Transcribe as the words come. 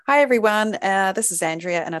Hi everyone, this is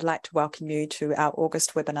Andrea and I'd like to welcome you to our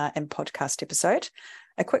August webinar and podcast episode.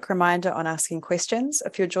 A quick reminder on asking questions.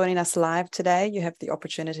 If you're joining us live today, you have the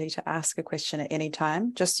opportunity to ask a question at any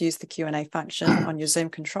time. Just use the Q&A function on your Zoom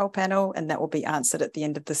control panel and that will be answered at the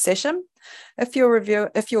end of the session. If you're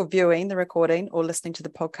viewing the recording or listening to the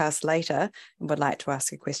podcast later and would like to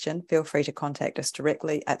ask a question, feel free to contact us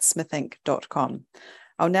directly at smithinc.com.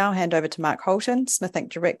 I'll now hand over to Mark Holton, Smith Inc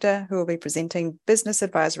Director, who will be presenting business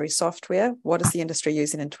advisory software. What is the industry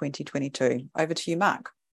using in 2022? Over to you,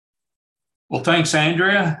 Mark. Well, thanks,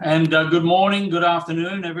 Andrea, and good morning, good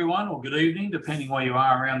afternoon, everyone, or good evening, depending where you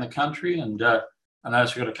are around the country. And I know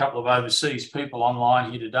we've got a couple of overseas people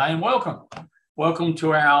online here today, and welcome. Welcome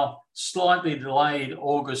to our slightly delayed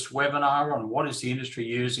August webinar on what is the industry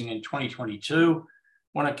using in 2022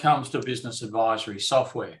 when it comes to business advisory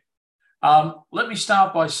software. Let me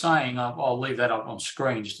start by saying, I'll leave that up on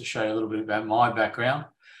screen just to show you a little bit about my background.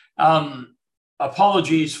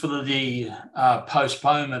 Apologies for the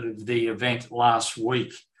postponement of the event last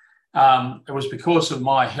week. It was because of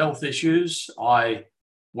my health issues. I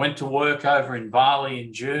went to work over in Bali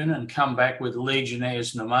in June and come back with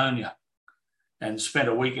Legionnaire's pneumonia and spent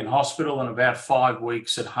a week in hospital and about 5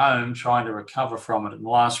 weeks at home trying to recover from it. And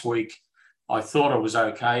last week, I thought I was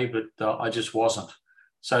okay, but I just wasn't.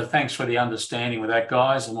 So thanks for the understanding with that,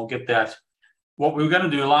 guys, and we'll get that, what we were going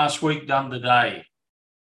to do last week, done today.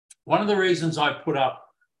 One of the reasons I put up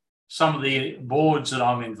some of the boards that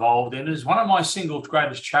I'm involved in is one of my single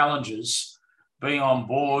greatest challenges being on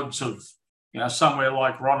boards of, somewhere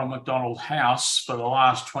like Ronald McDonald House for the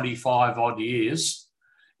last 25 odd years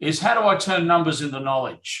is how do I turn numbers into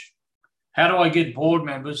knowledge? How do I get board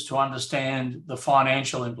members to understand the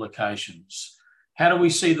financial implications? How do we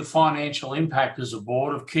see the financial impact as a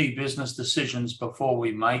board of key business decisions before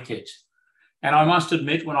we make it? And I must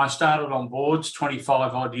admit, when I started on boards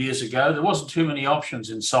 25 odd years ago, there wasn't too many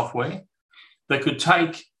options in software that could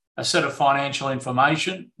take a set of financial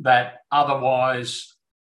information that otherwise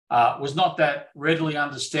was not that readily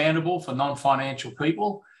understandable for non-financial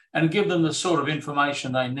people and give them the sort of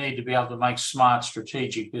information they need to be able to make smart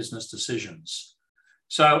strategic business decisions.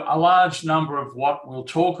 So a large number of what we'll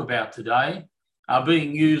talk about today are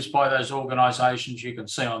being used by those organisations you can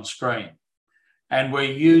see on screen. And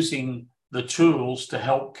we're using the tools to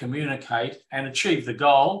help communicate and achieve the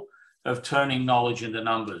goal of turning knowledge into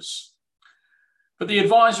numbers. But the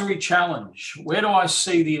advisory challenge, where do I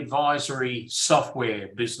see the advisory software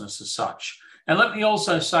business as such? And let me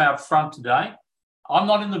also say up front today, I'm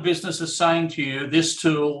not in the business of saying to you, this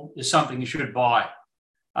tool is something you should buy.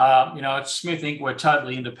 At Smith Inc, we're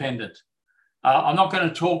totally independent. I'm not going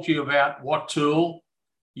to talk to you about what tool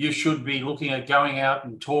you should be looking at going out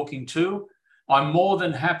and talking to. I'm more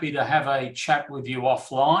than happy to have a chat with you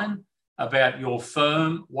offline about your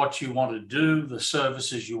firm, what you want to do, the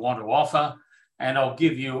services you want to offer, and I'll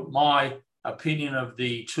give you my opinion of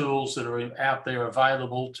the tools that are out there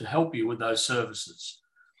available to help you with those services.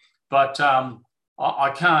 But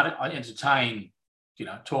I can't entertain,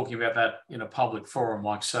 talking about that in a public forum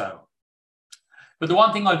like so. But the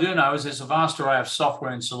one thing I do know is there's a vast array of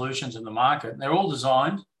software and solutions in the market, and they're all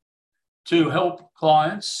designed to help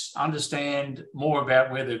clients understand more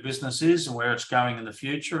about where their business is and where it's going in the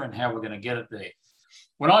future and how we're going to get it there.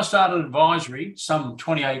 When I started advisory some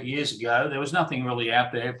 28 years ago, there was nothing really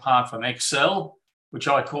out there apart from Excel, which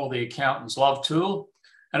I call the accountant's love tool,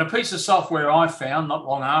 and a piece of software I found not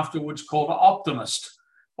long afterwards called Optimist,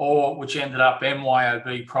 which ended up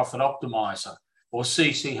MYOB Profit Optimizer, or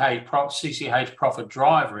CCH Profit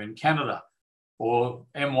Driver in Canada, or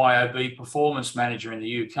MYOB Performance Manager in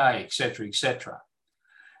the UK, etc., etc.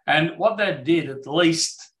 And what that did, at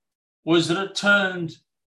least, was that it turned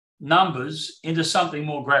numbers into something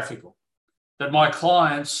more graphical, that my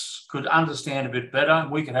clients could understand a bit better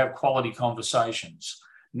and we could have quality conversations.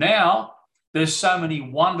 Now, there's so many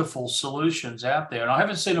wonderful solutions out there, and I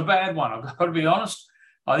haven't seen a bad one. I've got to be honest.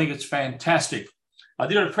 I think it's fantastic. I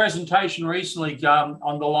did a presentation recently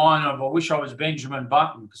on the line of I wish I was Benjamin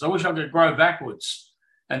Button, because I wish I could grow backwards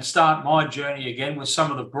and start my journey again with some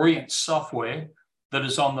of the brilliant software that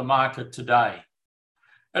is on the market today.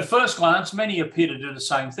 At first glance, many appear to do the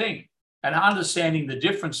same thing, and understanding the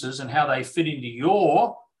differences and how they fit into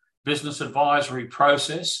your business advisory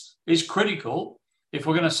process is critical if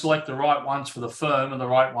we're going to select the right ones for the firm and the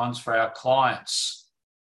right ones for our clients.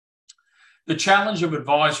 The challenge of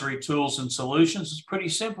advisory tools and solutions is pretty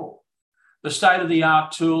simple. The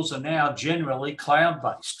state-of-the-art tools are now generally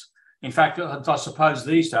cloud-based. In fact, I suppose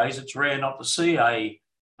these days it's rare not to see a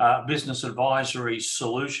business advisory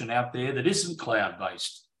solution out there that isn't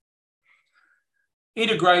cloud-based.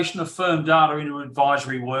 Integration of firm data into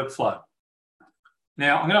advisory workflow.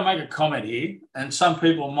 Now, I'm going to make a comment here, and some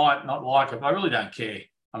people might not like it, but I really don't care.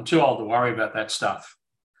 I'm too old to worry about that stuff.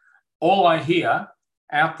 All I hear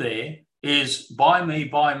out there is buy me,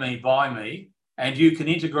 buy me, buy me, and you can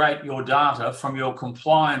integrate your data from your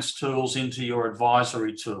compliance tools into your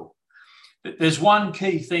advisory tool. There's one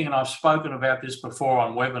key thing, and I've spoken about this before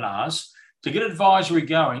on webinars. To get advisory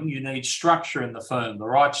going, you need structure in the firm, the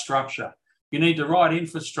right structure. You need the right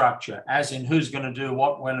infrastructure, as in who's going to do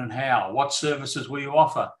what, when, and how. What services will you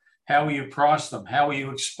offer? How will you price them? How will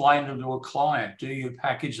you explain them to a client? Do you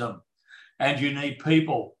package them? And you need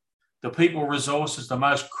people. The people resource is the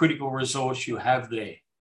most critical resource you have there.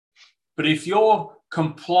 But if you're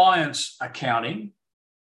compliance accounting,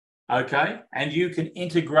 okay, and you can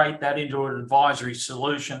integrate that into an advisory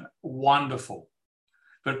solution, wonderful.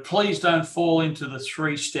 But please don't fall into the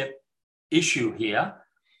three-step issue here,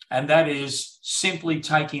 and that is simply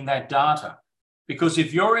taking that data. Because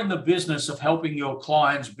if you're in the business of helping your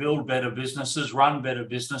clients build better businesses, run better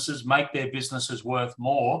businesses, make their businesses worth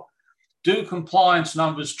more, do compliance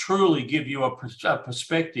numbers truly give you a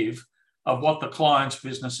perspective of what the client's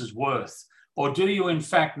business is worth? Or do you in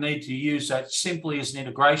fact need to use that simply as an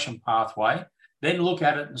integration pathway, then look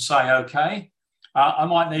at it and say, okay, I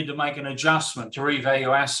might need to make an adjustment to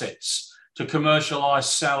revalue assets, to commercialise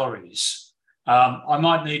salaries. I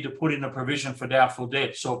might need to put in a provision for doubtful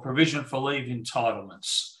debts or provision for leave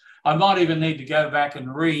entitlements. I might even need to go back and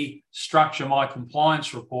restructure my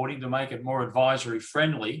compliance reporting to make it more advisory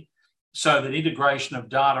friendly so that integration of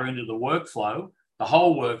data into the workflow, the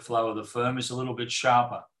whole workflow of the firm, is a little bit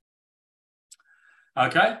sharper.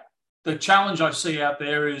 Okay, the challenge I see out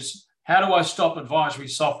there is, how do I stop advisory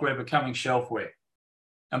software becoming shelfware?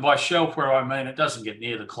 And by shelfware, I mean it doesn't get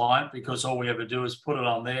near the client, because all we ever do is put it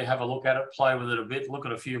on there, have a look at it, play with it a bit, look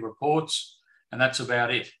at a few reports, and that's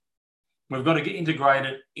about it. We've got to integrate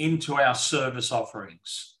it into our service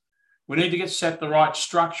offerings. We need to set the right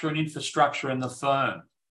structure and infrastructure in the firm.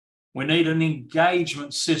 We need an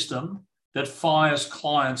engagement system that fires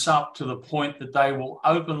clients up to the point that they will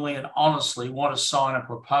openly and honestly want to sign a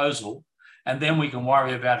proposal, and then we can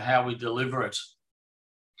worry about how we deliver it.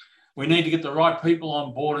 We need to get the right people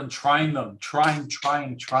on board and train them. Train.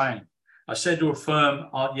 I said to a firm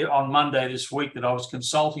on Monday this week that I was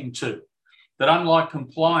consulting to, that unlike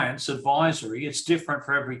compliance advisory, it's different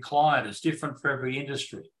for every client, it's different for every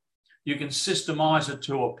industry. You can systemize it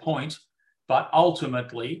to a point, but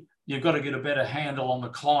ultimately, you've got to get a better handle on the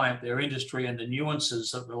client, their industry, and the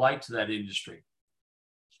nuances that relate to that industry.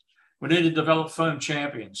 We need to develop firm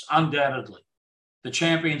champions, undoubtedly. The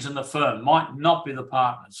champions in the firm might not be the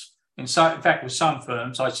partners. In fact, with some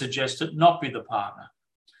firms, I suggest it not be the partner.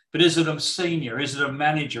 But is it a senior? Is it a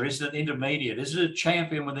manager? Is it an intermediate? Is it a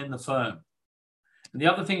champion within the firm? And the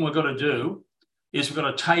other thing we've got to do is we've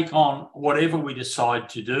got to take on whatever we decide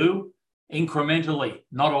to do incrementally,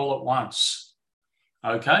 not all at once.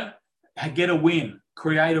 Okay? Get a win,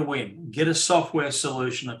 create a win, get a software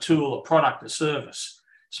solution, a tool, a product, a service.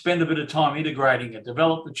 Spend a bit of time integrating it,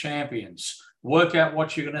 develop the champions, work out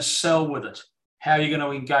what you're going to sell with it, how you're going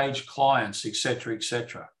to engage clients, etc.,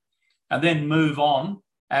 etc. And then move on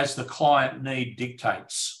as the client need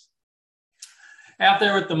dictates. Out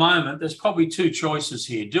there at the moment, there's probably two choices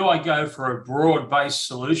here. Do I go for a broad-based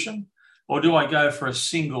solution, or do I go for a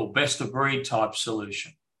single best-of-breed type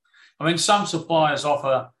solution? I mean, some suppliers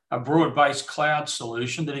offer a broad-based cloud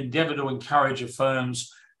solution that endeavour to encourage a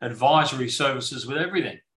firm's advisory services with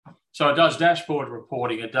everything. So it does dashboard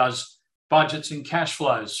reporting, it does budgets and cash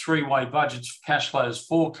flows, three-way budgets, cash flows,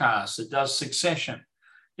 forecasts, it does succession,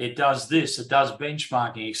 it does this, it does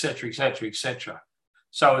benchmarking, etc., etc., etc.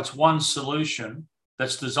 So it's one solution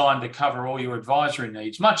that's designed to cover all your advisory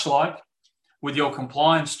needs, much like with your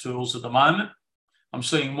compliance tools at the moment. I'm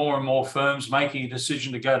seeing more and more firms making a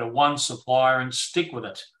decision to go to one supplier and stick with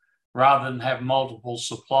it, rather than have multiple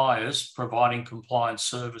suppliers providing compliance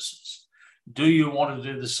services. Do you want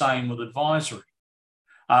to do the same with advisory?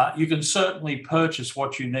 You can certainly purchase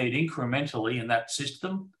what you need incrementally in that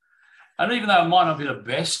system. And even though it might not be the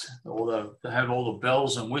best, or to have all the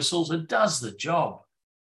bells and whistles, it does the job.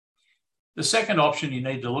 The second option you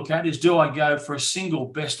need to look at is, do I go for a single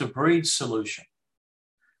best-of-breed solution?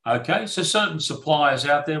 Okay, so certain suppliers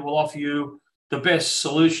out there will offer you the best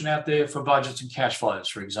solution out there for budgets and cash flows,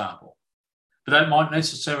 for example. But that might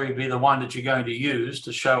necessarily be the one that you're going to use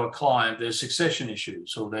to show a client their succession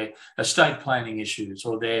issues, or their estate planning issues,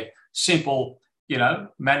 or their simple,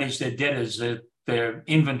 manage their debtors, their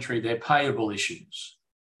inventory, their payable issues.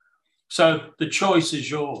 So the choice is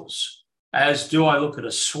yours. As do I look at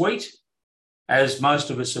a suite, as most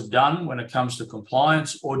of us have done when it comes to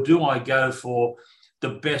compliance, or do I go for the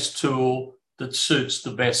best tool that suits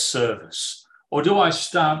the best service? Or do I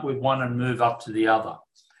start with one and move up to the other?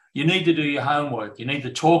 You need to do your homework. You need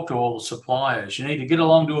to talk to all the suppliers. You need to get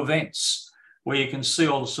along to events where you can see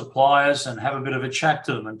all the suppliers and have a bit of a chat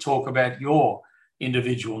to them and talk about your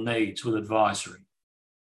individual needs with advisory.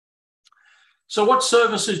 So what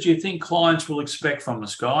services do you think clients will expect from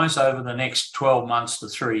us, guys, over the next 12 months to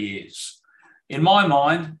 3 years? In my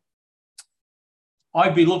mind,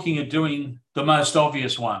 I'd be looking at doing the most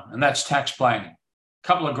obvious one, and that's tax planning. A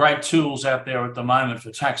couple of great tools out there at the moment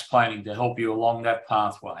for tax planning to help you along that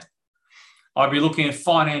pathway. I'd be looking at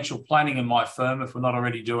financial planning in my firm if we're not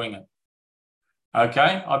already doing it.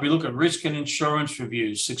 Okay, I'd be looking at risk and insurance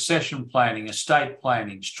reviews, succession planning, estate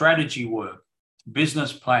planning, strategy work,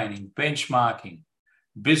 business planning, benchmarking,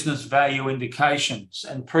 business value indications,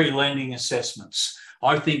 and pre-lending assessments.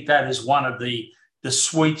 I think that is one of the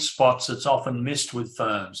sweet spots that's often missed with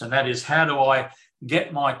firms, and that is, how do I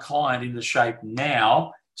get my client into shape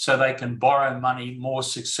now so they can borrow money more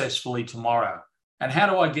successfully tomorrow? And how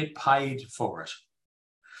do I get paid for it?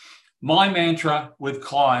 My mantra with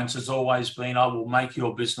clients has always been, I will make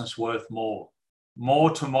your business worth more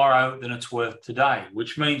tomorrow than it's worth today,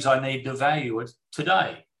 which means I need to value it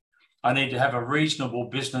today. I need to have a reasonable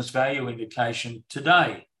business value indication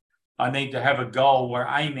today. I need to have a goal we're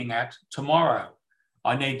aiming at tomorrow.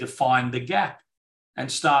 I need to find the gap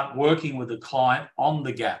and start working with the client on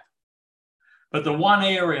the gap. But the one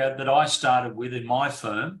area that I started with in my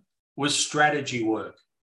firm was strategy work.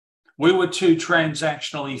 We were too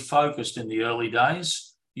transactionally focused in the early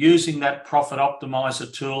days, using that profit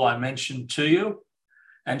optimizer tool I mentioned to you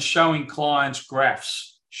and showing clients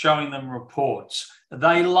graphs, showing them reports.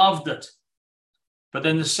 They loved it. But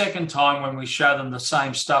then the second time when we showed them the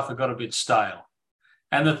same stuff, it got a bit stale.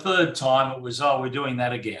 And the third time it was, oh, we're doing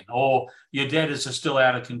that again. Or your debtors are still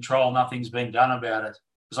out of control, nothing's been done about it.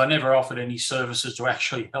 Because I never offered any services to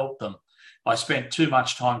actually help them. I spent too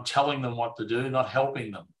much time telling them what to do, not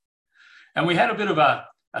helping them. And we had a bit of a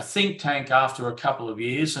think tank after a couple of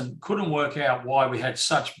years and couldn't work out why we had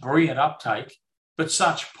such brilliant uptake, but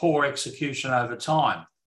such poor execution over time.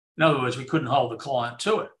 In other words, we couldn't hold the client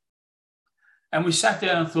to it. And we sat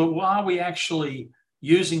down and thought, well, are we actually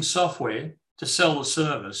using software to sell the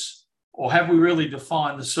service, or have we really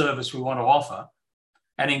defined the service we want to offer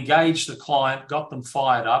and engaged the client, got them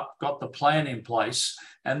fired up, got the plan in place,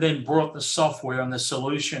 and then brought the software and the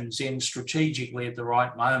solutions in strategically at the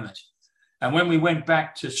right moment? And when we went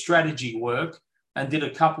back to strategy work and did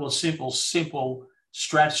a couple of simple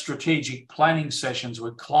strategic planning sessions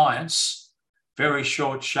with clients, very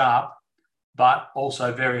short, sharp, but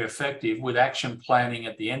also very effective with action planning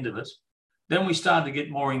at the end of it, then we started to get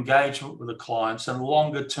more engagement with the clients and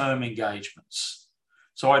longer term engagements.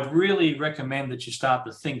 So I'd really recommend that you start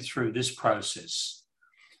to think through this process.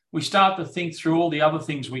 We start to think through all the other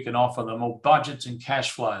things we can offer them, or budgets and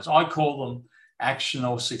cash flows. I call them action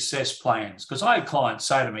or success plans, because I had clients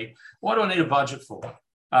say to me, what do I need a budget for?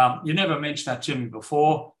 You never mentioned that to me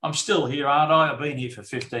before. I'm still here, aren't I? I've been here for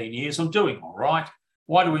 15 years. I'm doing all right.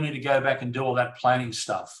 Why do we need to go back and do all that planning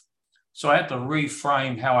stuff? So I had to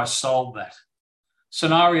reframe how I sold that.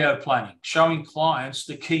 Scenario planning, showing clients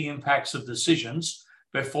the key impacts of decisions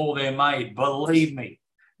before they're made. Believe me,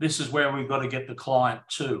 this is where we've got to get the client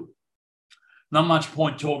to. Not much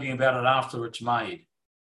point talking about it after it's made.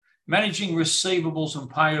 Managing receivables and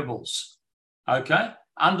payables, okay?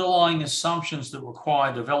 Underlying assumptions that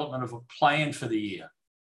require development of a plan for the year.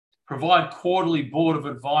 Provide quarterly board of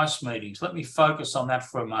advice meetings. Let me focus on that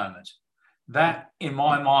for a moment. That, in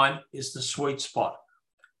my mind, is the sweet spot.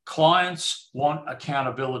 Clients want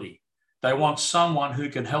accountability. They want someone who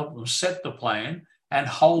can help them set the plan and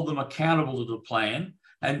hold them accountable to the plan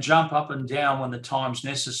and jump up and down when the time's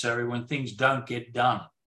necessary when things don't get done.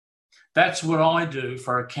 That's what I do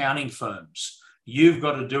for accounting firms. You've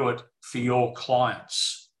got to do it for your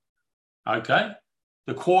clients. Okay?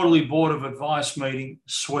 The quarterly board of advice meeting,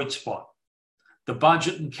 sweet spot. The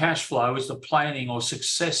budget and cash flow is the planning or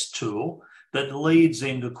success tool that leads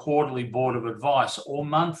into quarterly board of advice, or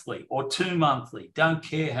monthly or 2 monthly. Don't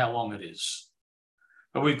care how long it is.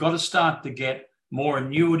 But we've got to start to get more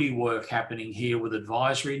annuity work happening here with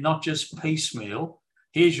advisory, not just piecemeal.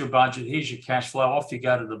 Here's your budget, here's your cash flow, off you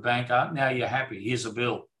go to the bank. Now you're happy, here's a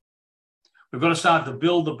bill. We've got to start to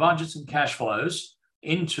build the budgets and cash flows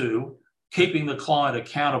into keeping the client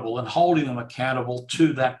accountable and holding them accountable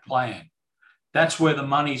to that plan. That's where the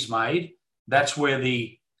money's made. That's where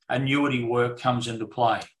the annuity work comes into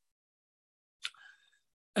play.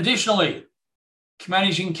 Additionally,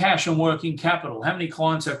 Managing cash and working capital. How many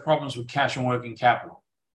clients have problems with cash and working capital?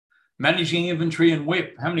 Managing inventory and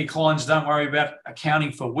WIP. How many clients don't worry about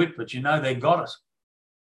accounting for WIP, but you know they got it?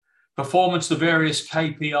 Performance to various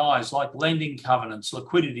KPIs like lending covenants,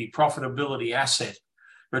 liquidity, profitability, asset,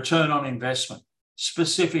 return on investment,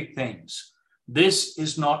 specific things. This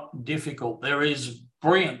is not difficult. There is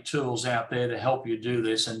brilliant tools out there to help you do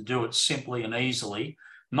this and do it simply and easily,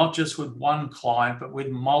 not just with one client, but with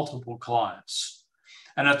multiple clients.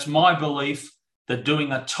 And it's my belief that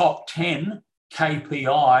doing a top 10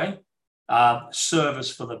 KPI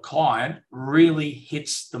service for the client really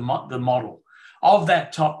hits the model. Of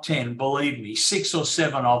that top 10, believe me, 6 or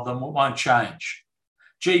 7 of them won't change.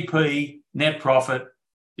 GP, net profit,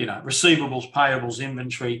 receivables, payables,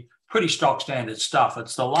 inventory, pretty stock standard stuff.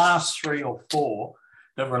 It's the last 3 or 4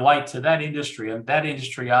 that relate to that industry and that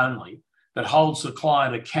industry only that holds the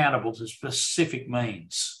client accountable to specific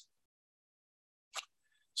means.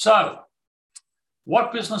 So,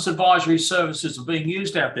 what business advisory services are being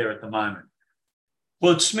used out there at the moment?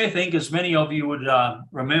 Well, at Smith Inc., as many of you would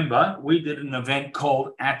remember, we did an event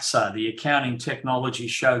called ATSA, the Accounting Technology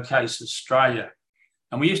Showcase Australia.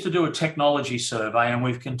 And we used to do a technology survey, and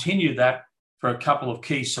we've continued that for a couple of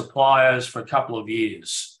key suppliers for a couple of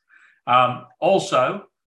years. Also,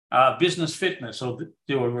 Business Fitness will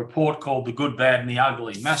do a report called The Good, Bad and the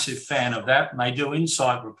Ugly. Massive fan of that. And they do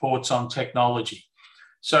insight reports on technology.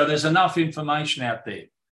 So there's enough information out there.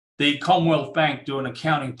 The Commonwealth Bank do an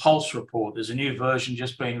Accounting Pulse report. There's a new version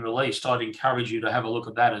just being released. I'd encourage you to have a look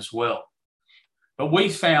at that as well. But we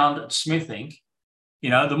found at Smith Inc.,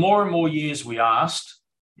 the more and more years we asked,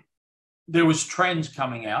 there was trends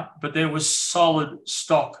coming out, but there was solid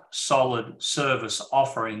stock, solid service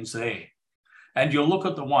offerings there. And you'll look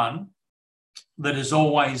at the one that is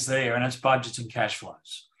always there, and it's budgets and cash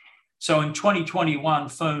flows. So in 2021,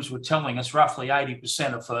 firms were telling us roughly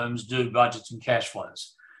 80% of firms do budgets and cash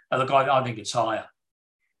flows. Now, look, I think it's higher.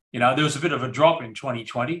 There was a bit of a drop in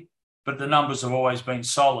 2020, but the numbers have always been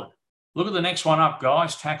solid. Look at the next one up,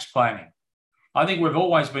 guys, tax planning. I think we've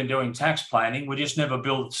always been doing tax planning. We just never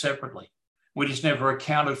billed it separately. We just never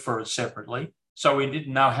accounted for it separately. So we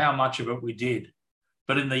didn't know how much of it we did.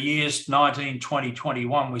 But in the years 19, 20,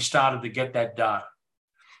 21, we started to get that data.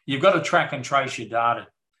 You've got to track and trace your data.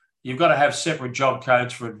 You've got to have separate job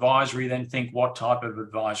codes for advisory, then think what type of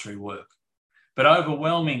advisory work. But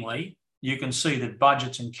overwhelmingly, you can see that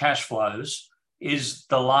budgets and cash flows is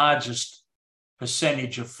the largest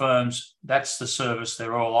percentage of firms. That's the service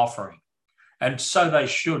they're all offering. And so they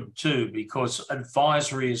should too, because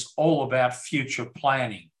advisory is all about future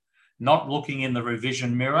planning, not looking in the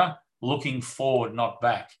revision mirror, looking forward, not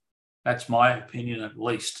back. That's my opinion at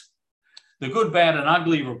least. The Good, Bad and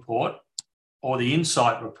Ugly report, or the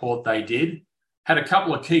insight report they did, had a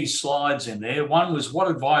couple of key slides in there. One was what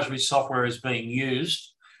advisory software is being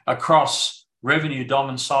used across revenue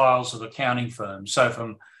domiciles of accounting firms. So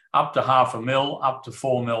from up to $500,000 up to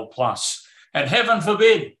 $4 million plus. And heaven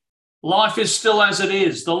forbid, life is still as it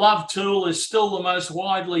is. The Love tool is still the most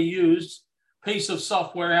widely used piece of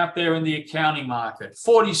software out there in the accounting market.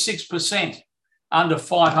 46% under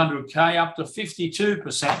 500K, up to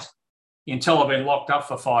 52% until I've been locked up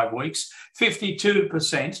for 5 weeks.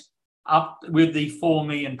 52% up with the 4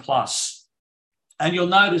 million plus. And you'll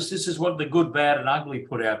notice this is what the Good, Bad and Ugly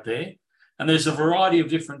put out there. And there's a variety of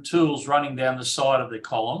different tools running down the side of the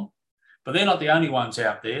column, but they're not the only ones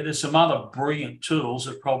out there. There's some other brilliant tools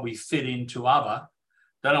that probably fit into other.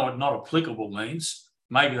 Don't know what not applicable means.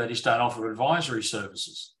 Maybe they just don't offer advisory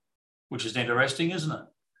services, which is interesting, isn't it?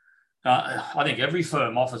 I think every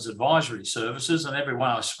firm offers advisory services, and everyone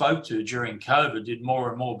I spoke to during COVID did more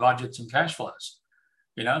and more budgets and cash flows.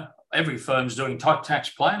 Every firm's doing tax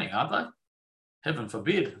planning, aren't they? Heaven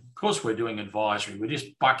forbid. Of course we're doing advisory. We're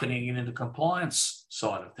just bucketing it into compliance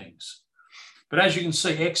side of things. But as you can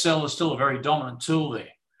see, Excel is still a very dominant tool there.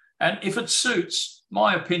 And if it suits,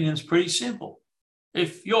 my opinion is pretty simple.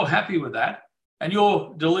 If you're happy with that and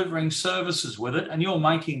you're delivering services with it and you're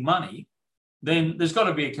making money, then there's got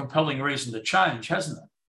to be a compelling reason to change, hasn't it?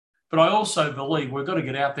 But I also believe we've got to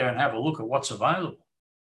get out there and have a look at what's available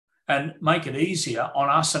and make it easier on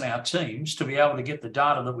us and our teams to be able to get the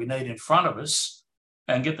data that we need in front of us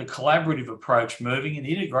and get the collaborative approach moving and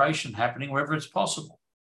the integration happening wherever it's possible.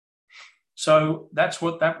 So that's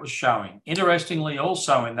what that was showing. Interestingly,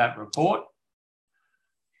 also in that report,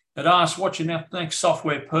 it asked what's your next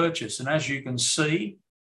software purchase. And as you can see,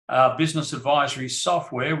 business advisory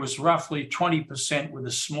software was roughly 20% with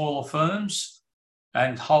the smaller firms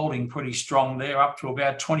and holding pretty strong there, up to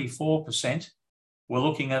about 24%. We're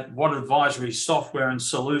looking at what advisory software and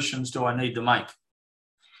solutions do I need to make?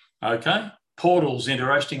 Okay, Portal's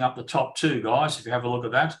interesting up the top too, guys, if you have a look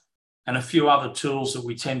at that. And a few other tools that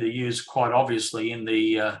we tend to use quite obviously in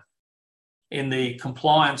the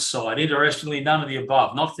compliance side. Interestingly, none of the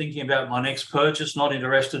above. Not thinking about my next purchase, not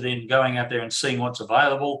interested in going out there and seeing what's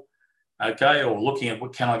available, okay, or looking at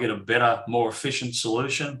what can I get a better, more efficient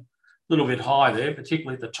solution. A little bit high there,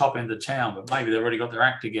 particularly at the top end of town, but maybe they've already got their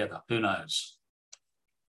act together. Who knows?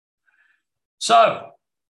 So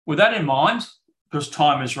with that in mind, because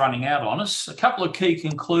time is running out on us, a couple of key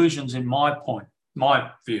conclusions in my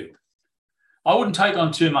view. I wouldn't take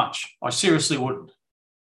on too much. I seriously wouldn't.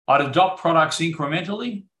 I'd adopt products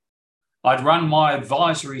incrementally. I'd run my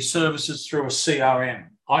advisory services through a CRM.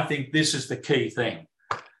 I think this is the key thing.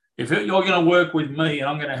 If you're going to work with me and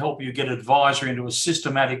I'm going to help you get advisory into a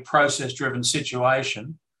systematic, process-driven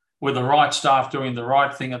situation with the right staff doing the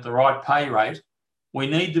right thing at the right pay rate, we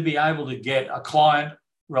need to be able to get a client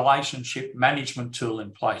relationship management tool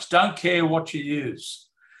in place. Don't care what you use.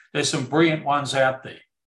 There's some brilliant ones out there.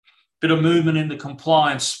 Bit of movement in the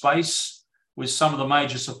compliance space with some of the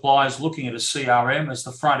major suppliers looking at a CRM as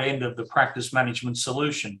the front end of the practice management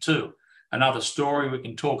solution too. Another story, we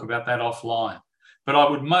can talk about that offline. But I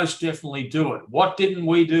would most definitely do it. What didn't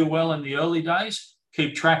we do well in the early days?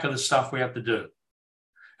 Keep track of the stuff we have to do.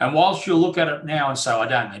 And whilst you look at it now and say, I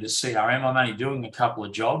don't need a CRM, I'm only doing a couple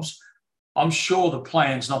of jobs, I'm sure the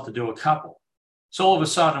plan's not to do a couple. So all of a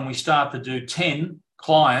sudden we start to do 10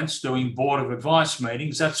 clients doing board of advice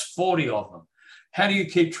meetings, that's 40 of them. How do you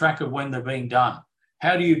keep track of when they're being done?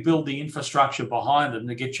 How do you build the infrastructure behind them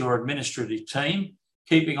to get your administrative team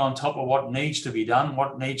keeping on top of what needs to be done,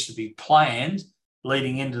 what needs to be planned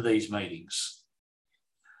leading into these meetings?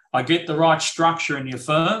 I get the right structure in your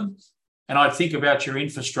firm and I think about your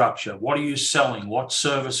infrastructure. What are you selling? What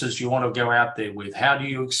services do you want to go out there with? How do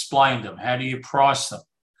you explain them? How do you price them?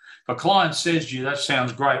 If a client says to you, that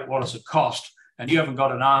sounds great, what does it cost? And you haven't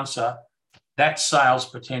got an answer, that sale's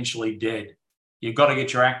potentially dead. You've got to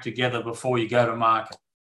get your act together before you go to market.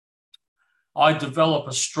 I develop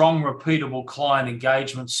a strong, repeatable client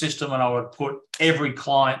engagement system and I would put every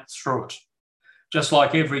client through it. Just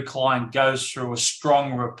like every client goes through a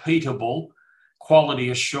strong, repeatable, quality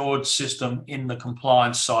assured system in the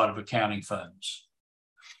compliance side of accounting firms.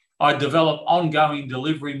 I develop ongoing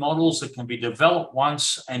delivery models that can be developed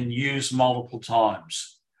once and used multiple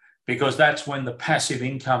times, because that's when the passive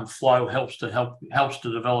income flow helps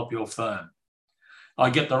to develop your firm. I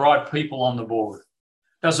get the right people on the board.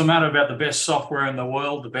 Doesn't matter about the best software in the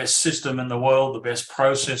world, the best system in the world, the best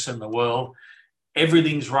process in the world.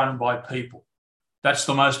 Everything's run by people. That's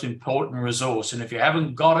the most important resource. And if you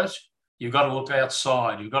haven't got it, you've got to look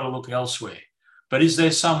outside. You've got to look elsewhere. But is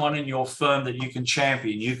there someone in your firm that you can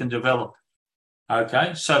champion, you can develop?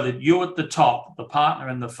 Okay, so that you at the top, the partner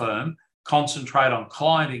in the firm, concentrate on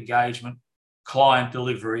client engagement, client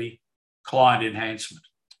delivery, client enhancement.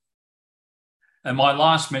 And my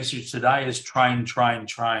last message today is train, train,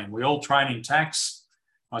 train. We all train in tax.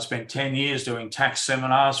 I spent 10 years doing tax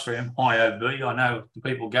seminars for MYOB. I know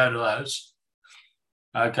people go to those.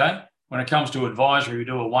 Okay. When it comes to advisory, we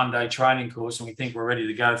do a one-day training course and we think we're ready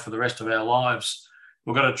to go for the rest of our lives.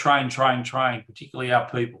 We've got to train, train, train, particularly our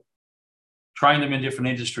people. Train them in different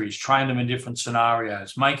industries, train them in different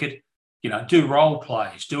scenarios, make it, do role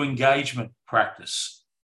plays, do engagement practice,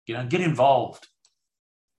 get involved.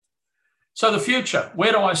 So the future,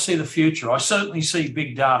 where do I see the future? I certainly see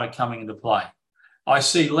big data coming into play. I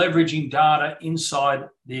see leveraging data inside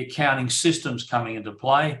the accounting systems coming into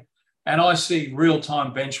play. And I see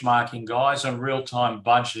real-time benchmarking, guys, and real-time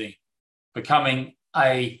budgeting becoming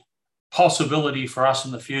a possibility for us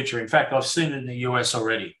in the future. In fact, I've seen it in the US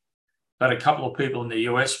already. But a couple of people in the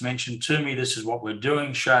US mentioned to me, this is what we're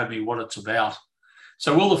doing, showed me what it's about.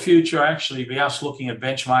 So will the future actually be us looking at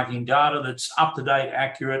benchmarking data that's up-to-date,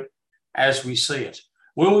 accurate as we see it?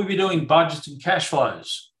 Will we be doing budgets and cash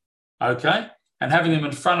flows, okay, and having them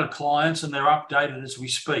in front of clients and they're updated as we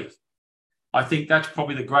speak? I think that's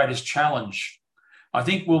probably the greatest challenge. I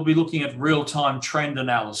think we'll be looking at real-time trend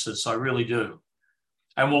analysis. I really do.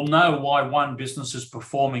 And we'll know why one business is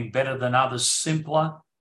performing better than others simpler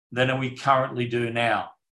than we currently do now.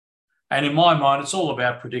 And in my mind, it's all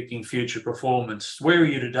about predicting future performance. Where are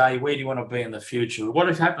you today? Where do you want to be in the future?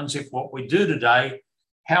 What happens if what we do today,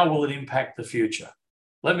 how will it impact the future?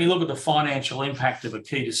 Let me look at the financial impact of a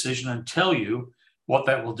key decision and tell you what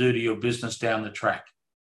that will do to your business down the track.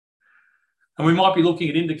 And we might be looking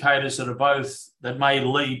at indicators that may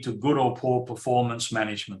lead to good or poor performance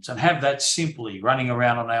management, and have that simply running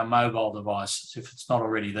around on our mobile devices if it's not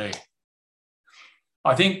already there.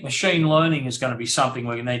 I think machine learning is going to be something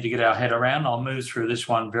we need to get our head around. I'll move through this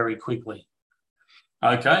one very quickly.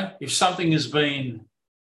 Okay, if something has been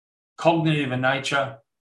cognitive in nature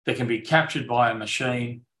that can be captured by a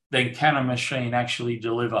machine, then can a machine actually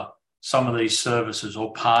deliver some of these services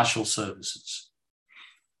or partial services?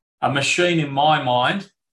 A machine, in my mind,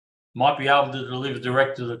 might be able to deliver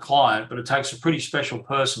direct to the client, but it takes a pretty special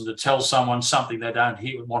person to tell someone something they don't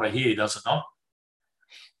want to hear, does it not?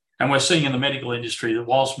 And we're seeing in the medical industry that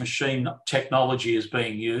whilst machine technology is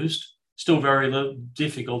being used, still very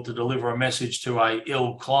difficult to deliver a message to an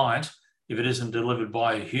ill client if it isn't delivered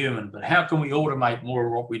by a human. But how can we automate more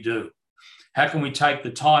of what we do? How can we take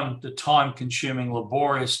the time-consuming,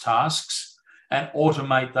 laborious tasks and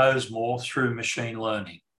automate those more through machine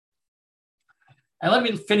learning? And let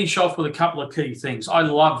me finish off with a couple of key things. I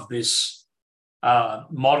love this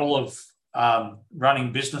model of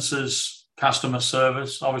running businesses, customer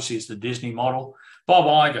service. Obviously, it's the Disney model. Bob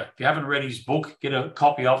Iger, if you haven't read his book, get a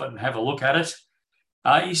copy of it and have a look at it.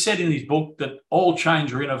 He said in his book that all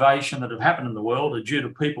change or innovation that have happened in the world are due to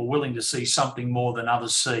people willing to see something more than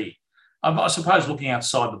others see. I suppose looking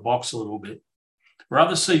outside the box a little bit. Where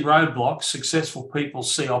others see roadblocks, successful people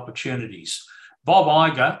see opportunities. Bob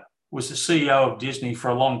Iger was the CEO of Disney for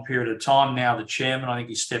a long period of time, now the chairman. I think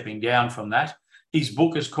he's stepping down from that. His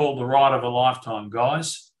book is called The Ride of a Lifetime,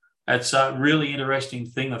 guys. It's a really interesting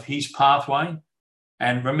thing of his pathway.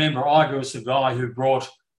 And remember, Iger was the guy who brought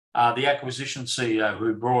the acquisition CEO,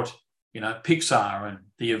 who brought, Pixar and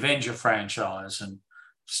the Avenger franchise and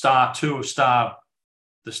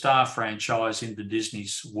the Star franchise into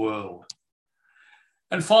Disney's world.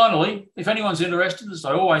 And finally, if anyone's interested, as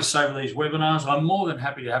I always say with these webinars, I'm more than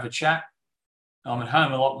happy to have a chat. I'm at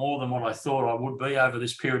home a lot more than what I thought I would be over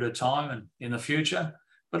this period of time and in the future.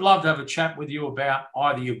 But love to have a chat with you about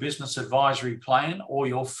either your business advisory plan or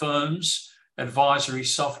your firm's advisory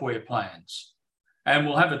software plans. And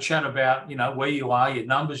we'll have a chat about, where you are, your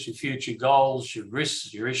numbers, your future goals, your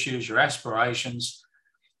risks, your issues, your aspirations.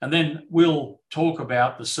 And then we'll talk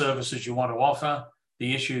about the services you want to offer,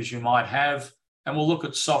 the issues you might have, and we'll look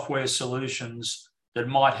at software solutions that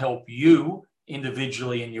might help you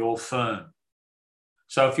individually in your firm.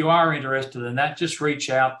 So if you are interested in that, just reach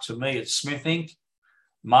out to me at Smith Inc.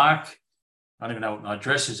 Mark, I don't even know what my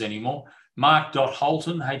address is anymore,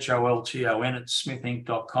 mark.holton, Holton, at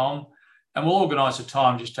smithinc.com, and we'll organise a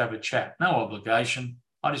time just to have a chat. No obligation.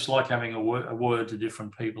 I just like having a word to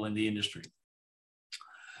different people in the industry.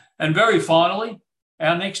 And very finally,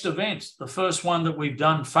 our next event, the first one that we've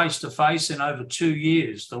done face-to-face in over 2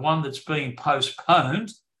 years, the one that's been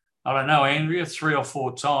postponed, I don't know, Andrea, 3 or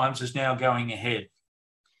 4 times, is now going ahead.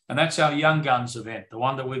 And that's our Young Guns event, the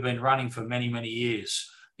one that we've been running for many, many years.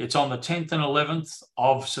 It's on the 10th and 11th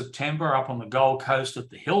of September up on the Gold Coast at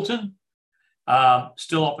the Hilton.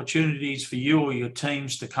 Still opportunities for you or your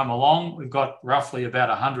teams to come along. We've got roughly about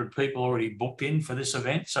 100 people already booked in for this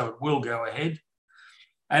event, so it will go ahead.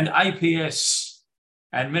 And APS,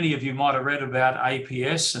 and many of you might have read about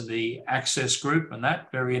APS and the Access Group and that,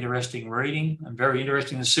 very interesting reading and very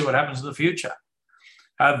interesting to see what happens in the future.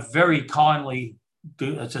 Have very kindly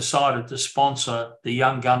decided to sponsor the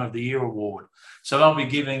Young Gun of the Year award. So they'll be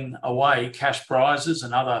giving away cash prizes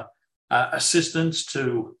and other assistance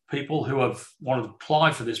to people who have wanted to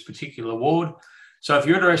apply for this particular award. So if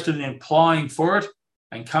you're interested in applying for it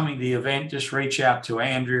and coming to the event, just reach out to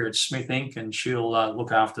Andrea at Smith Inc. and she'll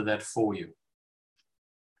look after that for you.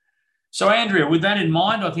 So Andrea, with that in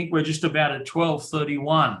mind, I think we're just about at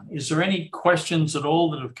 12:31. Is there any questions at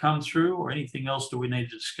all that have come through or anything else that we need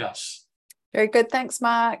to discuss? Very good. Thanks,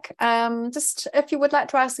 Mark. Just if you would like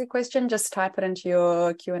to ask a question, just type it into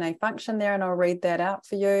your Q&A function there and I'll read that out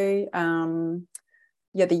for you.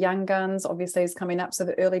 The Young Guns obviously is coming up. So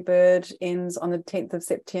the early bird ends on the 10th of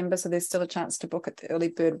September. So there's still a chance to book at the early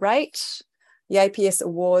bird rate. The APS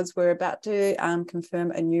Awards, we're about to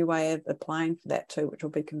confirm a new way of applying for that too, which will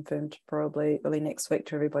be confirmed probably early next week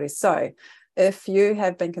to everybody. So if you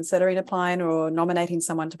have been considering applying or nominating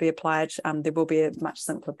someone to be applied, there will be a much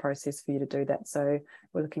simpler process for you to do that. So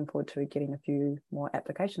we're looking forward to getting a few more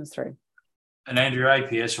applications through. And Andrew,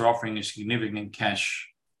 APS are offering a significant cash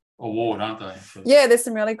award, aren't they? Yeah, there's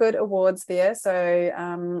some really good awards there. So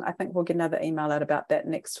I think we'll get another email out about that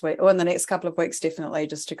next week or in the next couple of weeks, definitely,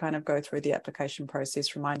 just to kind of go through the application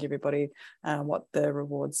process, remind everybody what the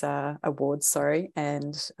awards are,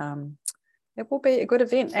 and it will be a good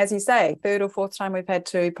event, as you say, 3rd or 4th time we've had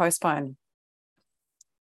to postpone.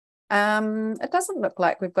 It doesn't look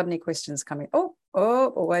like we've got any questions coming.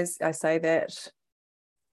 Always I say that.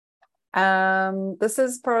 This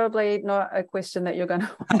is probably not a question that you're going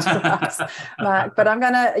to want to ask, Mark, but I'm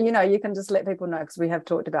going to, you can just let people know because we have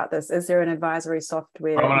talked about this. Is there an advisory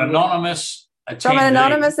software? From an anonymous From an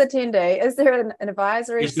anonymous attendee, is there an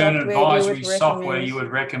advisory Is there an software advisory software you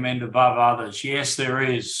would recommend above others? Yes, there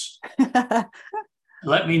is.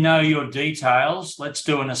 Let me know your details. Let's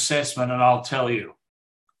do an assessment and I'll tell you.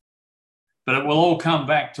 But it will all come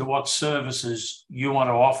back to what services you want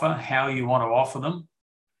to offer, how you want to offer them.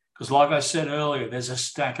 Because like I said earlier, there's a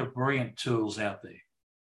stack of brilliant tools out there.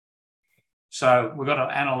 So we've got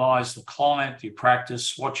to analyze the client, your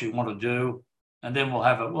practice, what you want to do, and then we'll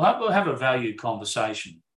have a valued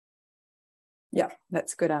conversation. Yeah,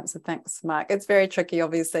 that's a good answer. Thanks, Mark. It's very tricky,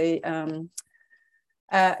 obviously,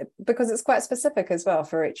 because it's quite specific as well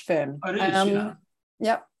for each firm. It is,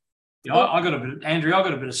 Yep. Yeah, I got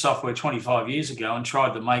a bit of software 25 years ago and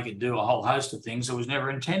tried to make it do a whole host of things it was never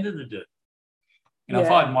intended to do. If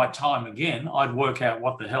I had my time again, I'd work out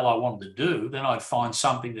what the hell I wanted to do. Then I'd find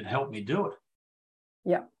something that helped me do it.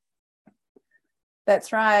 Yeah,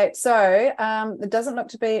 that's right. So there doesn't look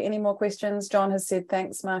to be any more questions. John has said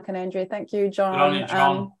thanks, Mark and Andrea. Thank you, John. Good on you,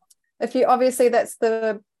 John. If you obviously that's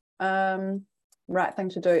the right thing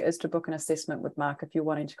to do is to book an assessment with Mark if you're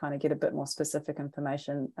wanting to kind of get a bit more specific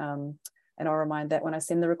information. And I'll remind that when I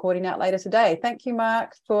send the recording out later today. Thank you,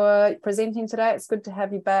 Mark, for presenting today. It's good to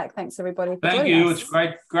have you back. Thanks, everybody, for joining you. us. It's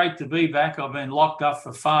great to be back. I've been locked up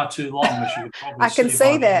for far too long, as you could probably I can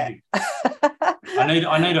see that.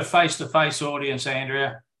 I need a face-to-face audience,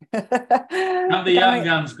 Andrea. Come the young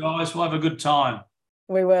guns, guys. We'll have a good time.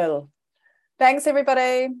 We will. Thanks,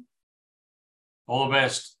 everybody. All the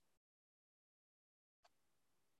best.